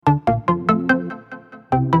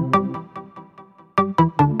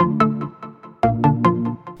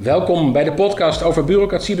Welkom bij de podcast over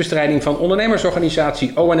bureaucratiebestrijding van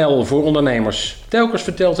ondernemersorganisatie ONL voor ondernemers. Telkens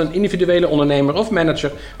vertelt een individuele ondernemer of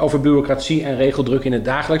manager over bureaucratie en regeldruk in het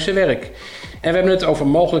dagelijkse werk. En we hebben het over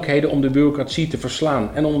mogelijkheden om de bureaucratie te verslaan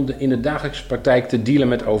en om in de dagelijkse praktijk te dealen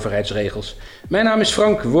met overheidsregels. Mijn naam is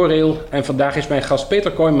Frank Worreel en vandaag is mijn gast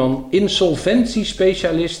Peter Kooijman,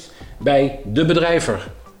 insolventiespecialist bij De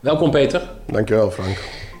Bedrijver. Welkom Peter. Dankjewel Frank.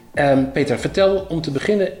 Peter, vertel om te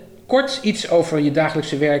beginnen kort iets over je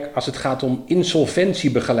dagelijkse werk als het gaat om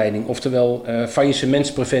insolventiebegeleiding, oftewel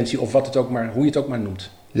faillissementspreventie of hoe je het ook maar noemt.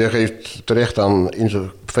 Je geeft terecht aan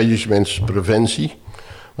faillissementspreventie,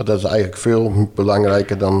 want dat is eigenlijk veel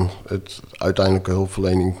belangrijker dan het uiteindelijke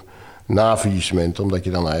hulpverlening na faillissement, omdat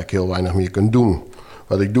je dan eigenlijk heel weinig meer kunt doen.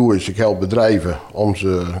 Wat ik doe is, ik help bedrijven om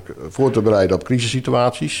ze voor te bereiden op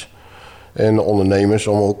crisissituaties en ondernemers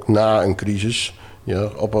om ook na een crisis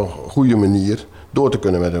op een goede manier door te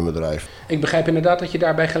kunnen met hun bedrijf. Ik begrijp inderdaad dat je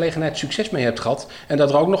daar bij gelegenheid succes mee hebt gehad. En dat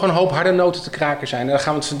er ook nog een hoop harde noten te kraken zijn. En daar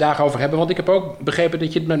gaan we het vandaag over hebben. Want ik heb ook begrepen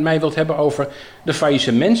dat je het met mij wilt hebben over de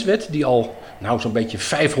faillissementswet. Die al zo'n beetje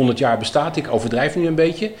 500 jaar bestaat. Ik overdrijf nu een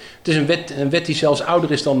beetje. Het is een wet die zelfs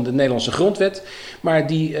ouder is dan de Nederlandse grondwet. Maar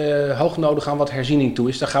die hoognodig aan wat herziening toe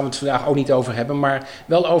is. Daar gaan we het vandaag ook niet over hebben. Maar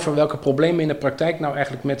wel over welke problemen in de praktijk nou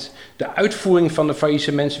eigenlijk met de uitvoering van de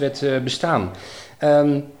faillissementswet bestaan.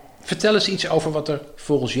 Vertel eens iets over wat er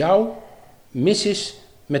volgens jou mis is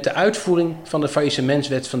met de uitvoering van de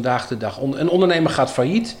faillissementswet vandaag de dag. Een ondernemer gaat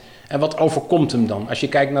failliet en wat overkomt hem dan als je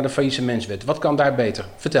kijkt naar de faillissementswet? Wat kan daar beter?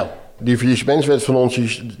 Vertel. Die faillissementswet van ons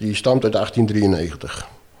die stamt uit 1893.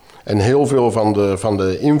 En heel veel van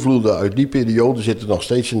de invloeden uit die periode zitten nog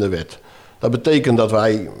steeds in de wet. Dat betekent dat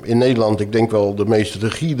wij in Nederland, ik denk wel, de meest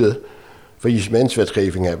rigide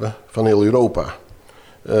faillissementswetgeving hebben van heel Europa.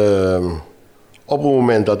 Op het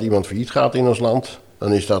moment dat iemand failliet gaat in ons land,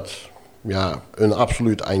 dan is dat een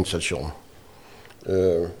absoluut eindstation.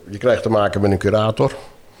 Je krijgt te maken met een curator.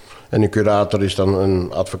 En een curator is dan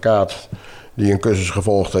een advocaat die een cursus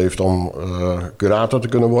gevolgd heeft om curator te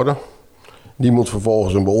kunnen worden. Die moet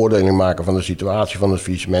vervolgens een beoordeling maken van de situatie van het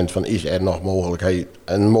faillissement. Van is er nog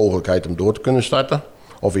een mogelijkheid om door te kunnen starten?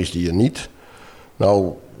 Of is die er niet?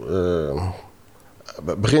 Nou,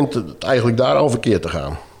 begint het eigenlijk daar al verkeerd te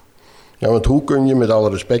gaan. Ja, want hoe kun je met alle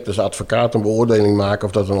respect als advocaat een beoordeling maken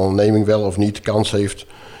of dat een onderneming wel of niet kans heeft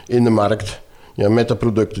in de markt, met de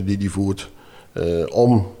producten die die voert,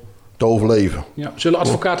 om te overleven. Ja. Zullen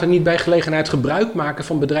advocaten niet bij gelegenheid gebruik maken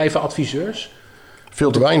van bedrijvenadviseurs?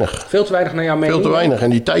 Veel te weinig. Veel te weinig naar jouw mening? Veel te weinig en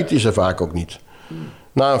die tijd is er vaak ook niet.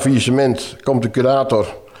 Na een faillissement komt de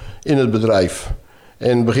curator in het bedrijf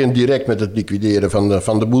en begint direct met het liquideren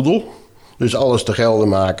van de boedel. Dus alles te gelden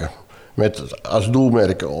maken. Met als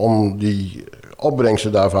doelmerk om die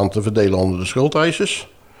opbrengsten daarvan te verdelen onder de schuldeisers.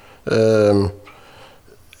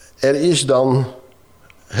 Er is dan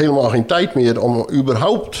helemaal geen tijd meer om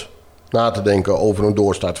überhaupt na te denken over een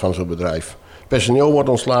doorstart van zo'n bedrijf. Personeel wordt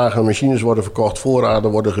ontslagen, machines worden verkocht,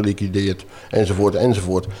 voorraden worden geliquideerd, enzovoort,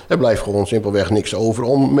 enzovoort. Er blijft gewoon simpelweg niks over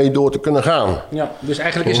om mee door te kunnen gaan. Ja, dus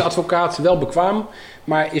eigenlijk is de advocaat wel bekwaam,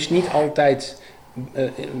 maar is niet altijd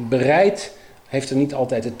bereid, heeft er niet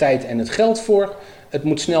altijd de tijd en het geld voor. Het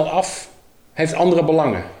moet snel af, heeft andere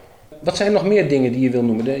belangen. Wat zijn nog meer dingen die je wil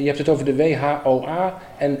noemen? Je hebt het over de WHOA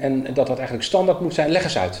en dat eigenlijk standaard moet zijn. Leg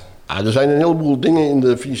eens uit. Er zijn een heleboel dingen in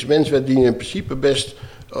de faillissementswet die in principe best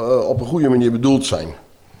op een goede manier bedoeld zijn.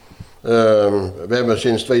 We hebben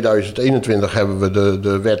sinds 2021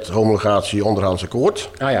 de wet homologatie onderhands akkoord.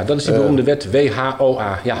 Dat is die beroemde wet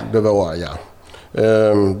WHOA. Ja. De WHOA, ja.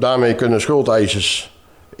 Daarmee kunnen schuldeisers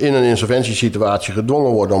in een insolventiesituatie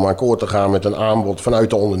gedwongen worden om akkoord te gaan met een aanbod vanuit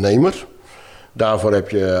de ondernemer. Daarvoor heb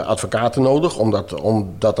je advocaten nodig,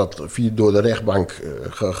 omdat dat door de rechtbank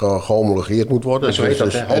gehomologeerd moet worden. En zo heet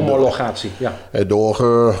dat, homologatie. Ja.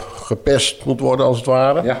 Doorgepest moet worden, als het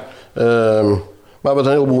ware. Ja. Maar wat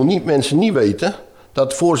een heleboel mensen niet weten,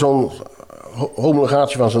 dat voor zo'n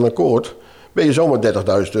homologatie van zo'n akkoord ben je zomaar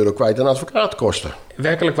 €30.000 kwijt aan advocaatkosten.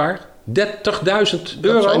 Werkelijk waar? €30.000?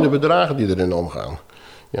 Dat zijn de bedragen die erin omgaan.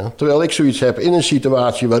 Ja, terwijl ik zoiets heb in een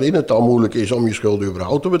situatie waarin het al moeilijk is om je schulden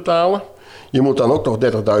überhaupt te betalen. Je moet dan ook nog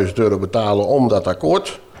 €30.000 betalen om dat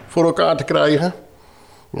akkoord voor elkaar te krijgen.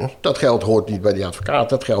 Ja, dat geld hoort niet bij die advocaat,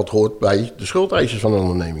 dat geld hoort bij de schuldeisers van een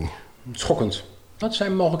onderneming. Schokkend. Wat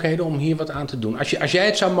zijn mogelijkheden om hier wat aan te doen? Als jij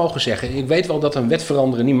het zou mogen zeggen, ik weet wel dat een wet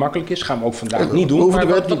veranderen niet makkelijk is, gaan we ook vandaag niet doen. We hoeven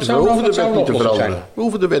de wet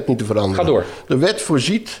niet te veranderen. Ga door. De wet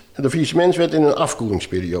voorziet, de faillissementswet, in een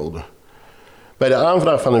afkoelingsperiode. Bij de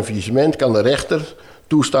aanvraag van een faillissement kan de rechter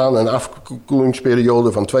toestaan een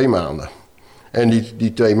afkoelingsperiode van 2 maanden. En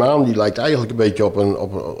die 2 maanden die lijkt eigenlijk een beetje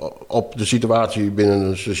op de situatie binnen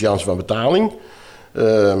een surseance van betaling.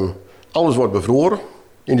 Alles wordt bevroren.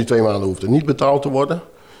 In die 2 maanden hoeft er niet betaald te worden.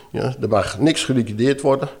 Ja, er mag niks geliquideerd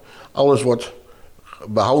worden. Alles wordt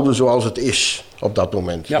behouden zoals het is op dat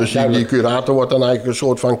moment. Ja, dus die curator wordt dan eigenlijk een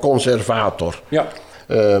soort van conservator. Ja.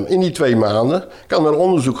 In die 2 maanden kan er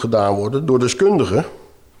onderzoek gedaan worden door deskundigen,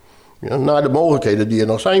 ja, naar de mogelijkheden die er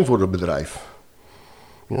nog zijn voor het bedrijf.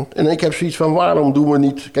 Ja, en ik heb zoiets van, waarom doen we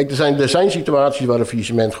niet... Kijk, er zijn situaties waar een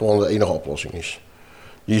faillissement gewoon de enige oplossing is.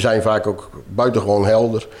 Die zijn vaak ook buitengewoon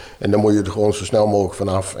helder. En dan moet je er gewoon zo snel mogelijk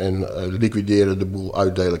vanaf en liquideren, de boel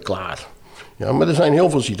uitdelen, klaar. Ja, maar er zijn heel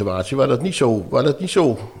veel situaties waar dat niet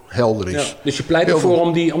zo helder is. Ja, dus je pleit ervoor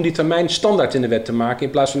om die termijn standaard in de wet te maken,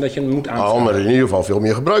 in plaats van dat je hem moet aanvragen? Om er in ieder geval veel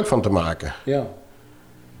meer gebruik van te maken. Ja,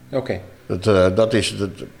 oké. Dat is,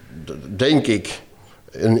 denk ik,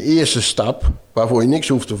 een eerste stap waarvoor je niks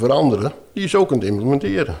hoeft te veranderen, die je zo kunt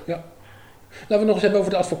implementeren. Ja. Laten we nog eens hebben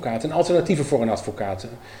over de advocaat en alternatieven voor een advocaat.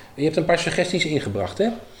 Je hebt een paar suggesties ingebracht, hè?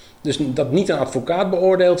 Dus dat niet een advocaat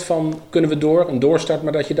beoordeelt van kunnen we een doorstart,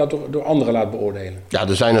 maar dat je dat door anderen laat beoordelen. Ja,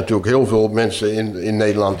 er zijn natuurlijk heel veel mensen in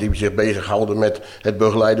Nederland die zich bezighouden met het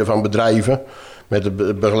begeleiden van bedrijven. Met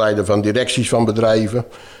het begeleiden van directies van bedrijven.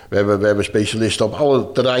 We hebben specialisten op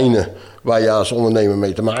alle terreinen waar je als ondernemer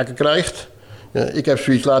mee te maken krijgt. Ja, ik heb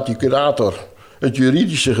zoiets, laat die curator het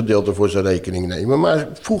juridische gedeelte voor zijn rekening nemen. Maar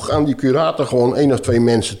voeg aan die curator gewoon 1 of 2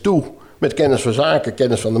 mensen toe. Met kennis van zaken,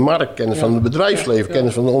 kennis van de markt, kennis van het bedrijfsleven,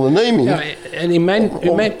 kennis van de onderneming. Ja, en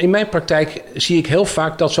in mijn praktijk zie ik heel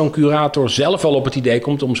vaak dat zo'n curator zelf wel op het idee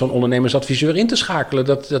komt om zo'n ondernemersadviseur in te schakelen.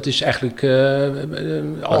 Dat is eigenlijk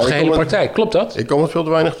algehele praktijk. Klopt dat? Ik kom het veel te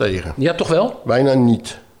weinig tegen. Ja, toch wel? Bijna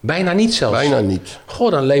niet. Bijna niet zelfs? Bijna niet.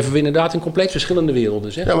 Goh, dan leven we inderdaad in compleet verschillende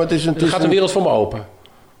werelden. Zeg. Ja, maar er gaat een wereld voor me open.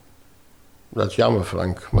 Dat is jammer,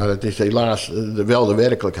 Frank. Maar het is helaas wel de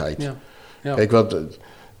werkelijkheid. Ja. Ja. Kijk,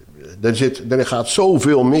 er gaat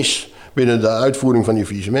zoveel mis binnen de uitvoering van die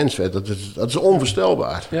faillissementswet. Dat is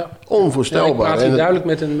onvoorstelbaar. Ja. Onvoorstelbaar. Ja, ik praat hier duidelijk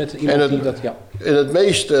met iemand die dat... Ja. En het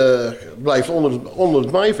meeste blijft onder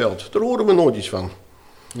het maaiveld. Daar horen we nooit iets van.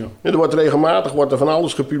 Ja. Er wordt regelmatig van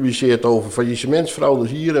alles gepubliceerd over faillissementsfraude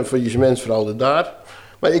hier en faillissementsfraude daar.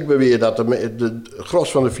 Maar ik beweer dat de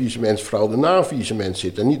gros van de faillissementsfraude na een faillissement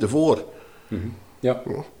zit en niet ervoor. Mm-hmm. Ja.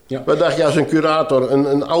 Ja. Wat dacht je als een curator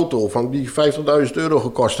een auto van die €50.000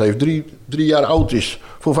 gekost heeft, 3 jaar oud is,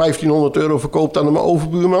 voor €1.500 verkoopt aan een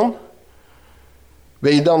overbuurman?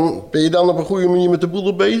 Ben je dan op een goede manier met de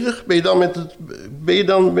boel bezig? Ben je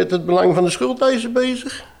dan met het belang van de schuldeiser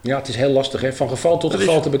bezig? Ja, het is heel lastig, hè? Van geval tot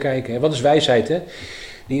geval te bekijken. Hè? Wat is wijsheid, hè?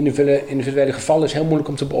 Die individuele gevallen is heel moeilijk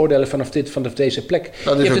om te beoordelen vanaf deze plek. Je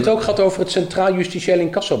hebt het ook gehad over het Centraal Justitieel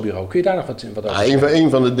Incassobureau. Kun je daar nog wat over zeggen? Een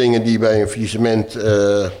van de dingen die bij een faillissement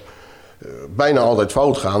bijna altijd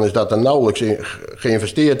fout gaan, is dat er nauwelijks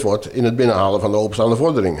geïnvesteerd wordt in het binnenhalen van de openstaande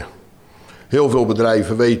vorderingen. Heel veel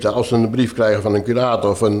bedrijven weten, als ze een brief krijgen van een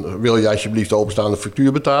curator van wil je alsjeblieft de openstaande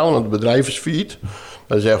factuur betalen, want het bedrijf is failliet.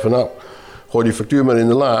 Dan zeggen van nou, gooi die factuur maar in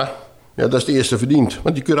de la. Ja, dat is de eerste verdiend.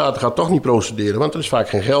 Want die curator gaat toch niet procederen, want er is vaak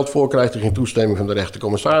geen geld voor, krijgt er geen toestemming van de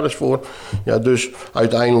rechtercommissaris voor. Ja, dus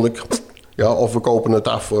uiteindelijk, ja, of we kopen het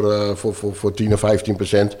af voor 10 of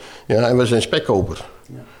 15%. Ja, en we zijn spekkoper.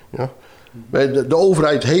 Ja. De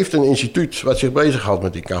overheid heeft een instituut wat zich bezighoudt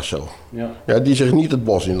met incasso. Ja, die zich niet het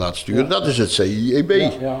bos in laat sturen. Ja. Dat is het CIEB.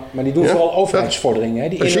 Ja, maar die doen vooral overheidsvorderingen. Hè?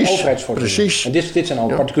 Die overheidsvorderingen. Precies. En dit zijn al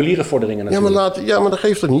particuliere vorderingen natuurlijk. Maar dat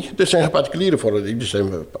geeft toch niet? Dit zijn geen particuliere vorderingen. Dit zijn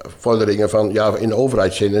vorderingen van, ja, in de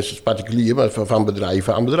overheidszin is het particulier, maar van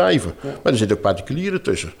bedrijven aan bedrijven. Ja. Maar er zitten ook particulieren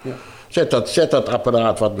tussen. Ja. Zet dat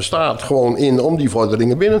apparaat wat bestaat gewoon in om die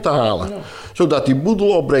vorderingen binnen te halen. Ja. Zodat die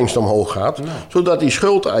boedelopbrengst omhoog gaat. Ja. Zodat die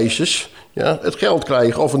schuldeisers het geld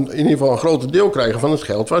krijgen, of in ieder geval een groot deel krijgen van het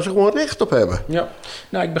geld waar ze gewoon recht op hebben. Ja,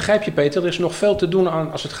 nou ik begrijp je Peter, er is nog veel te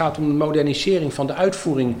doen als het gaat om de modernisering van de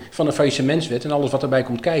uitvoering van de faillissementswet en alles wat erbij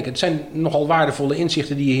komt kijken. Het zijn nogal waardevolle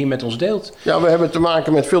inzichten die je hier met ons deelt. Ja, we hebben te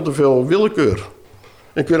maken met veel te veel willekeur.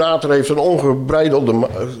 Een curator heeft een ongebreidelde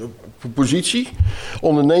positie.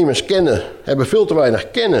 Ondernemers hebben veel te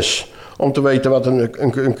weinig kennis om te weten wat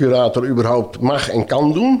een curator überhaupt mag en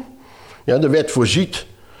kan doen. Ja, de wet voorziet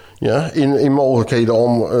in mogelijkheden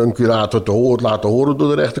om een curator te laten horen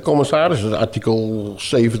door de rechtercommissaris. Dat is artikel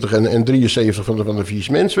 70 en 73 van de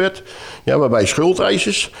faillissementswet. Ja, waarbij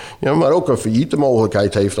schuldeisers, maar ook een failliet de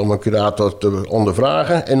mogelijkheid heeft om een curator te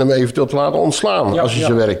ondervragen en hem eventueel te laten ontslaan als hij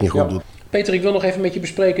zijn werk niet goed doet. Peter, ik wil nog even met je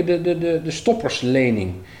bespreken de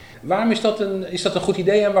stopperslening. Waarom is dat een goed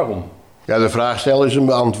idee en waarom? Ja, de vraag stellen is een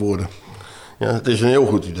beantwoorden. Ja, het is een heel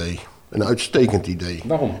goed idee. Een uitstekend idee.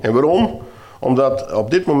 Waarom? En waarom? Omdat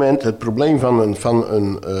op dit moment het probleem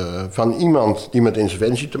van iemand die met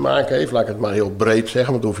insolventie te maken heeft, laat ik het maar heel breed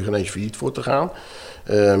zeggen, want daar hoef je geen eens failliet voor te gaan.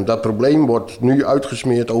 Dat probleem wordt nu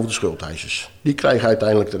uitgesmeerd over de schuldeisers. Die krijgen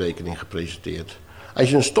uiteindelijk de rekening gepresenteerd. Als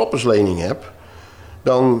je een stopperslening hebt,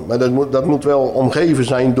 maar dat moet wel omgeven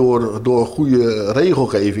zijn door goede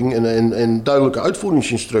regelgeving en duidelijke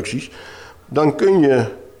uitvoeringsinstructies. Dan kun je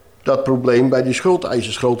dat probleem bij die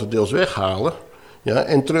schuldeisers grotendeels weghalen. Ja,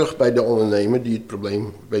 en terug bij de ondernemer die het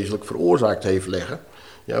probleem wezenlijk veroorzaakt heeft leggen.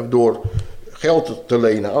 Ja, door geld te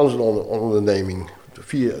lenen aan zijn onderneming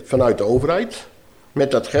vanuit de overheid.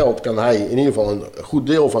 Met dat geld kan hij in ieder geval een goed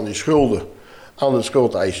deel van die schulden aan de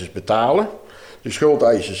schuldeisers betalen. De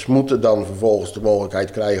schuldeisers moeten dan vervolgens de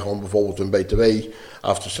mogelijkheid krijgen om bijvoorbeeld een btw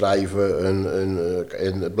af te schrijven,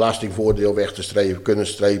 een belastingvoordeel weg te kunnen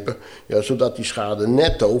strepen. Ja, zodat die schade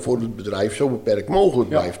netto voor het bedrijf zo beperkt mogelijk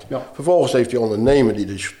blijft. Ja. Vervolgens heeft die ondernemer die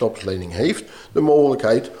de stopperslening heeft de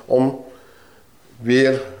mogelijkheid om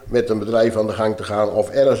weer met een bedrijf aan de gang te gaan of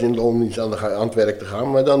ergens in de loondienst aan het werk te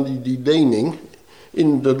gaan. Maar dan die lening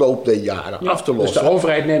in de loop der jaren af te lossen. Dus de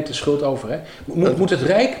overheid neemt de schuld over. Hè?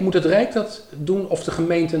 Moet het Rijk dat doen of de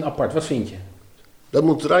gemeenten apart? Wat vind je? Dat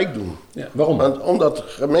moet het Rijk doen. Ja, waarom? Want omdat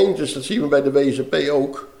gemeentes, dat zien we bij de WZP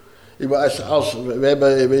ook. We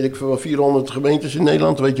hebben, weet ik veel, 400 gemeentes in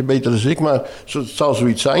Nederland, dat weet je beter dan ik, maar het zal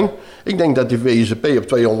zoiets zijn. Ik denk dat die WZP op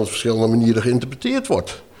 200 verschillende manieren geïnterpreteerd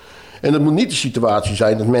wordt. En het moet niet de situatie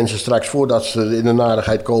zijn dat mensen straks voordat ze in de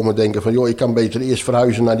narigheid komen denken van joh, ik kan beter eerst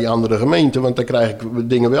verhuizen naar die andere gemeente, want dan krijg ik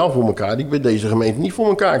dingen wel voor elkaar die ik bij deze gemeente niet voor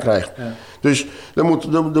elkaar krijg. Ja. Dus er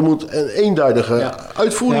moet een eenduidige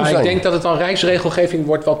uitvoering zijn. Ik denk dat het dan rijksregelgeving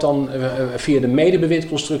wordt wat dan via de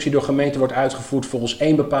medebewindconstructie door gemeenten wordt uitgevoerd volgens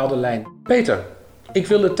één bepaalde lijn. Peter, ik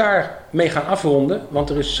wil het daarmee gaan afronden, want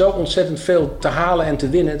er is zo ontzettend veel te halen en te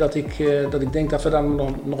winnen dat ik denk dat we daar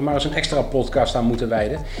nog maar eens een extra podcast aan moeten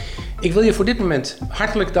wijden. Ik wil je voor dit moment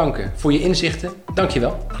hartelijk danken voor je inzichten. Dank je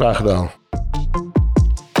wel. Graag gedaan.